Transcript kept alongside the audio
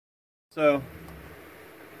So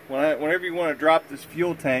whenever you want to drop this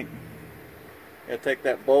fuel tank, you gotta take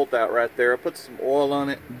that bolt out right there. I put some oil on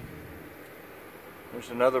it. There's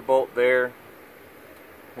another bolt there,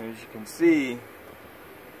 and as you can see,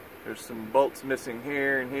 there's some bolts missing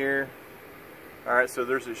here and here. Alright, so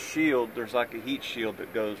there's a shield, there's like a heat shield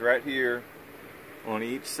that goes right here. On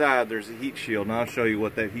each side there's a heat shield, and I'll show you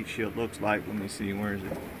what that heat shield looks like. Let me see, where is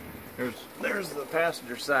it? There's the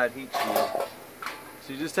passenger side heat shield.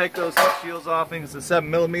 So you just take those heat shields off. I think it's a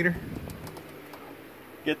 7mm.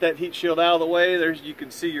 Get that heat shield out of the way. You can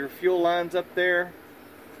see your fuel lines up there.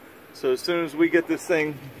 So as soon as we get this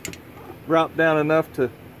thing dropped down enough to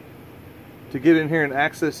get in here and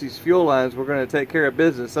access these fuel lines, we're going to take care of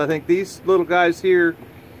business. I think these little guys here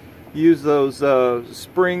use those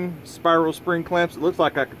spiral spring clamps. It looks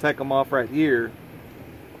like I could take them off right here.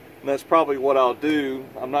 And that's probably what I'll do.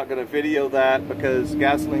 I'm not going to video that because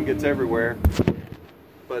gasoline gets everywhere.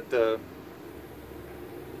 But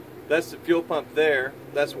that's the fuel pump there.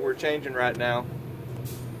 That's what we're changing right now.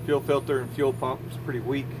 Fuel filter and fuel pump is pretty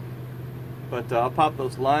weak. But I'll pop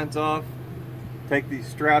those lines off, take these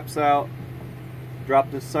straps out, drop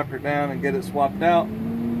this sucker down and get it swapped out.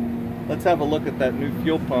 Let's have a look at that new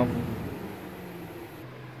fuel pump.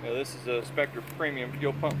 Now, this is a Spectre Premium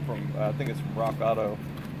fuel pump from, I think it's from Rock Auto.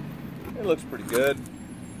 It looks pretty good.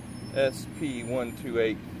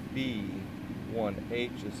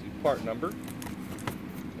 SP128B1H is the part number.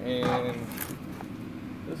 And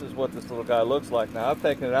this is what this little guy looks like. Now, I've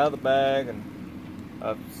taken it out of the bag and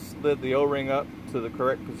I've slid the O-ring up to the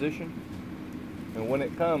correct position. And when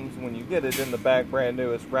it comes, when you get it in the bag brand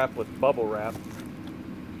new, it's wrapped with bubble wrap.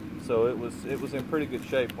 So it was in pretty good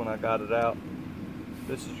shape when I got it out.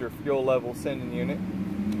 This is your fuel level sending unit.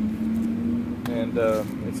 And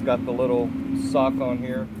it's got the little sock on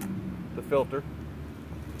here, the filter.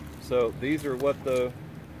 So these are what the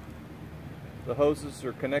hoses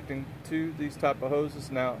are connecting to, these type of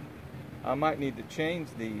hoses. Now, I might need to change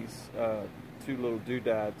these two little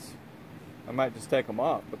doodads. I might just take them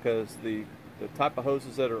off because the type of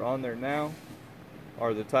hoses that are on there now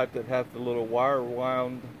are the type that have the little wire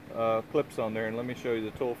wound clips on there, and let me show you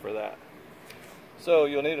the tool for that. So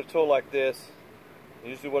you'll need a tool like this.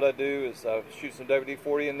 Usually what I do is I shoot some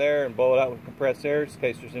WD-40 in there and blow it out with compressed air in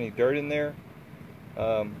case there's any dirt in there.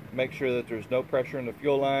 Make sure that there's no pressure in the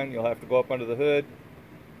fuel line. You'll have to go up under the hood.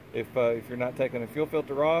 If you're not taking the fuel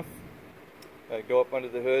filter off, go up under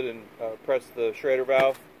the hood and press the Schrader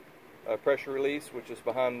valve pressure release, which is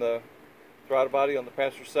behind the throttle body on the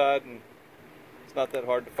passenger side, and it's not that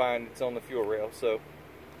hard to find. It's on the fuel rail. So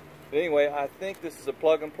anyway, I think this is a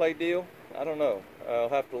plug and play deal. I don't know. I'll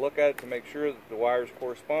have to look at it to make sure that the wires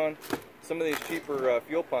correspond. Some of these cheaper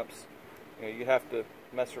fuel pumps, you have to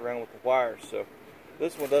mess around with the wires. So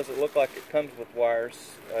this one doesn't look like it comes with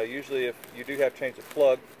wires. Usually if you do have to change the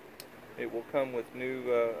plug, it will come with a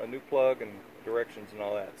new plug and directions and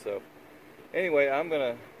all that. So anyway, I'm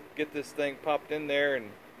going to get this thing popped in there,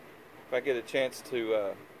 and if I get a chance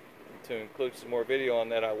to include some more video on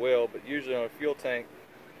that, I will. But usually on a fuel tank,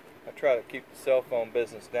 I try to keep the cell phone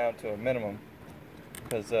business down to a minimum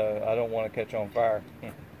because I don't want to catch on fire.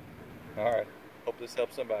 Alright, hope this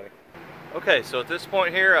helps somebody. Okay, so at this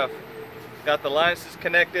point here, I've got the lines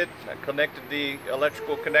disconnected. I connected the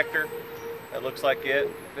electrical connector. That looks like it.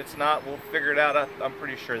 If it's not, we'll figure it out. I'm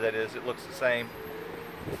pretty sure that is. It looks the same.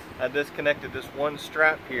 I disconnected this one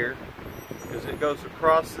strap here because it goes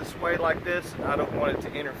across this way like this, and I don't want it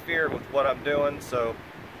to interfere with what I'm doing, so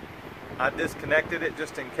I disconnected it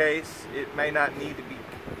just in case. It may not need to be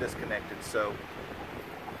disconnected. So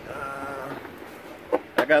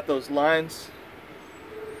I got those lines,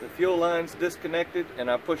 the fuel lines, disconnected,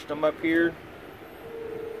 and I pushed them up here.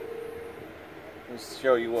 Let's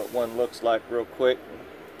show you what one looks like real quick.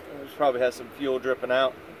 This probably has some fuel dripping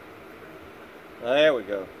out. There we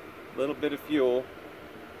go. A little bit of fuel.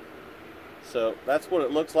 So that's what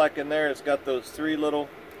it looks like in there. It's got those three little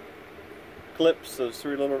clips, those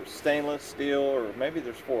three little stainless steel, or maybe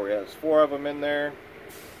there's four. Yeah, there's four of them in there.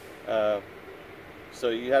 So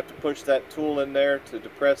you have to push that tool in there to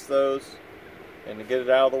depress those and to get it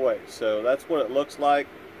out of the way. So that's what it looks like.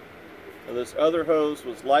 Now, this other hose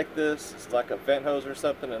was like this. It's like a vent hose or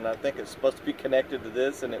something, and I think it's supposed to be connected to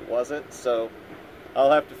this, and it wasn't. So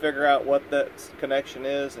I'll have to figure out what that connection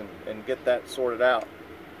is and get that sorted out.